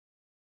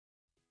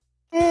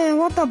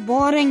what a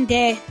boring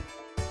day.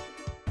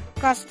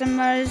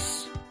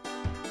 Customers,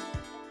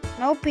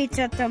 no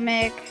pizza to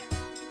make,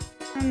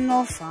 and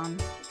no fun.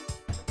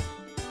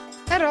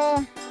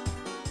 Hello.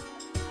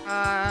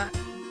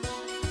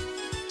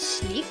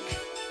 Sneak?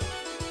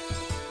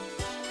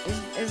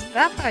 Is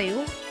that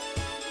you?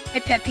 Hey,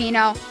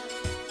 Peppino.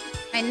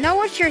 I know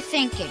what you're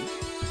thinking,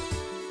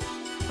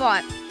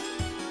 but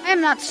I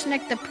am not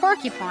Snick the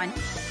Porcupine.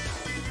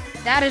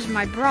 That is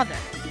my brother.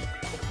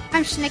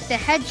 I'm Snick the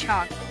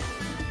Hedgehog,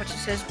 which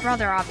is his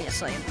brother,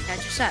 obviously, like I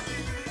just said.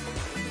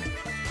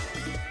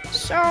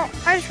 So,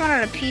 I just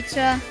wanted a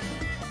pizza,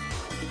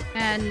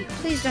 and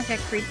please don't get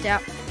creeped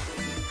out,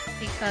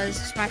 because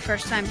it's my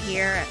first time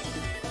here,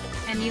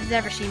 and you've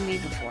never seen me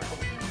before.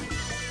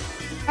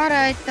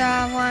 Alright,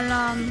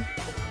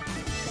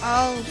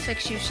 I'll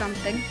fix you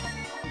something.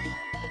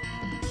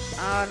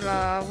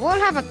 We'll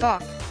have a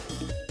talk.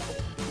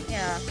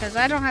 Yeah, because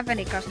I don't have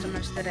any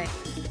customers today.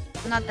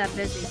 I'm not that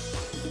busy.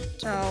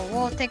 So,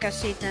 we'll take a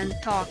seat and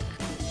talk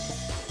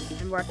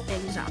and work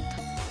things out.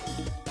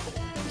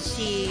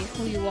 See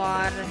who you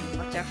are,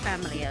 what your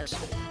family is.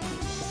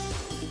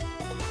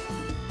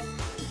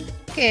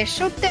 Okay,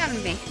 so tell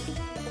me,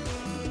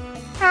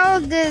 how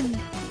did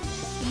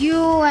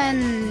you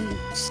and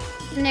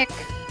Snick,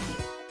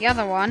 the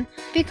other one,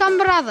 become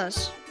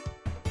brothers?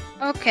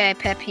 Okay,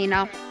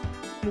 Peppino,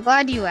 I'm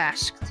glad you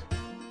asked.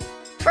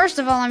 First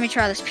of all, let me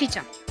try this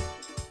pizza.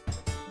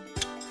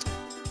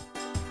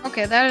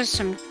 Okay, that is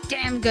some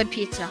damn good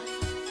pizza.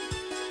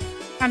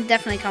 I'm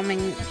definitely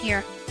coming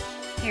here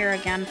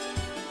again.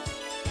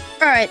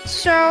 Alright,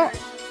 so,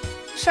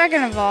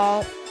 second of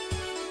all,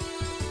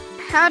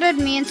 how did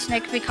me and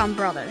Snick become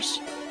brothers?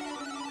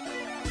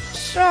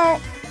 So,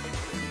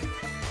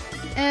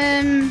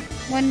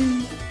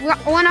 when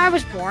I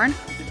was born,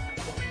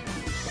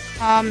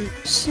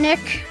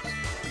 Snick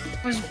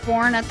was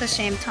born at the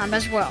same time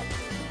as well.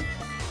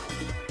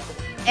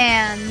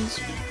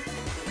 And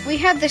we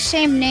had the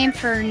same name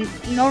for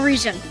no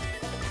reason.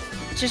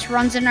 It just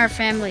runs in our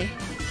family.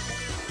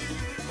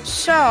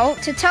 So,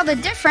 to tell the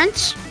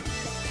difference,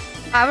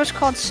 I was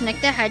called Snick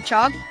the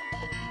Hedgehog,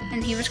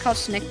 and he was called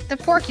Snick the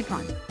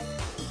Porcupine.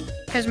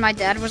 Because my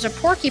dad was a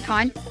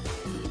porcupine,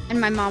 and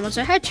my mom was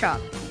a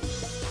hedgehog.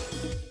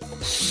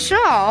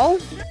 So,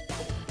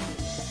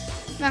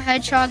 I'm a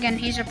hedgehog and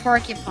he's a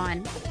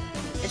porcupine.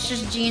 It's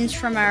just genes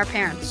from our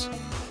parents.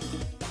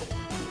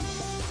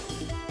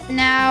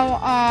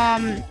 Now,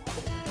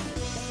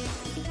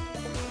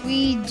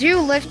 we do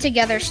live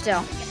together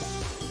still.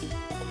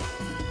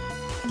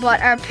 But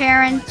our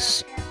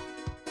parents,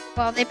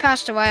 well, they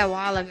passed away a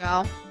while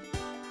ago.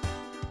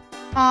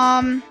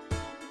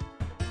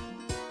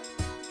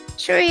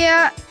 So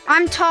yeah,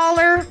 I'm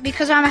taller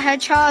because I'm a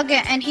hedgehog,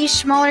 and he's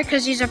smaller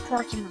because he's a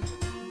porcupine.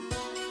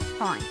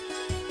 Fine.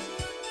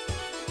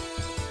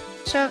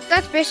 So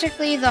that's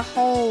basically the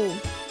whole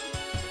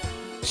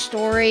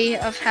story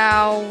of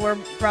how we're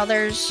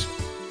brothers.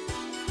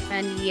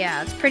 And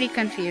yeah, it's pretty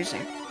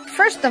confusing.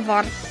 First of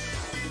all,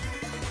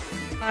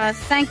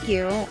 thank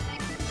you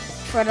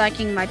for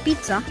liking my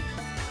pizza.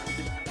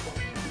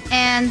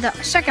 And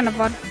second of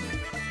all,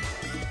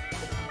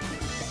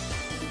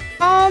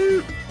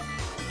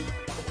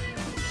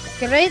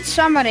 great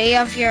summary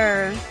of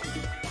your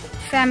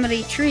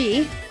family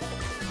tree.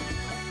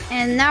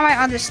 And now I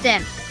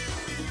understand.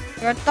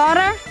 Your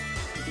daughter,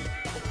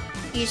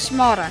 he's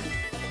smaller.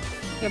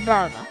 Your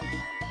brother.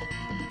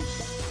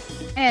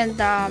 And,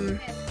 well,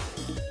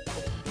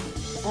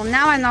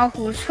 now I know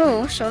who's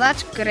who, so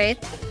that's great.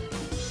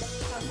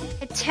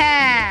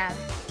 Tab.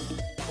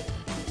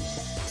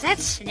 Is that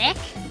Snick?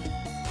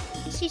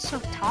 He's so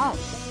tall.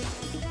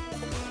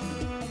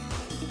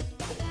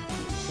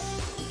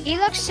 He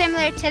looks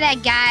similar to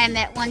that guy I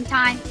met one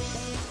time.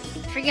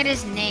 I forget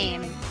his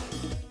name.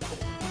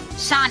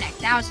 Sonic,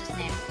 that was his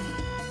name.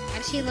 Why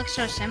does he look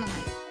so similar?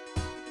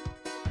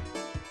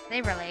 Are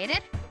they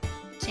related?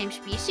 Same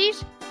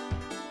species?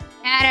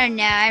 I don't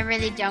know, I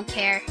really don't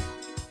care.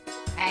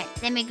 Alright,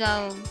 let me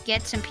go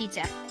get some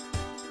pizza.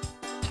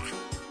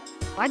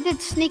 Why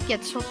did Sneak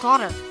get so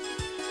taller?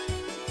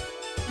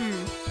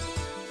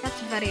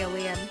 That's very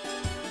weird.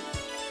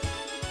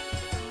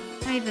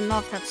 I don't even know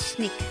if that's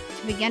Sneak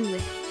to begin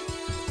with.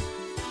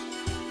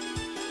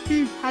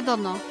 I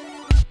don't know.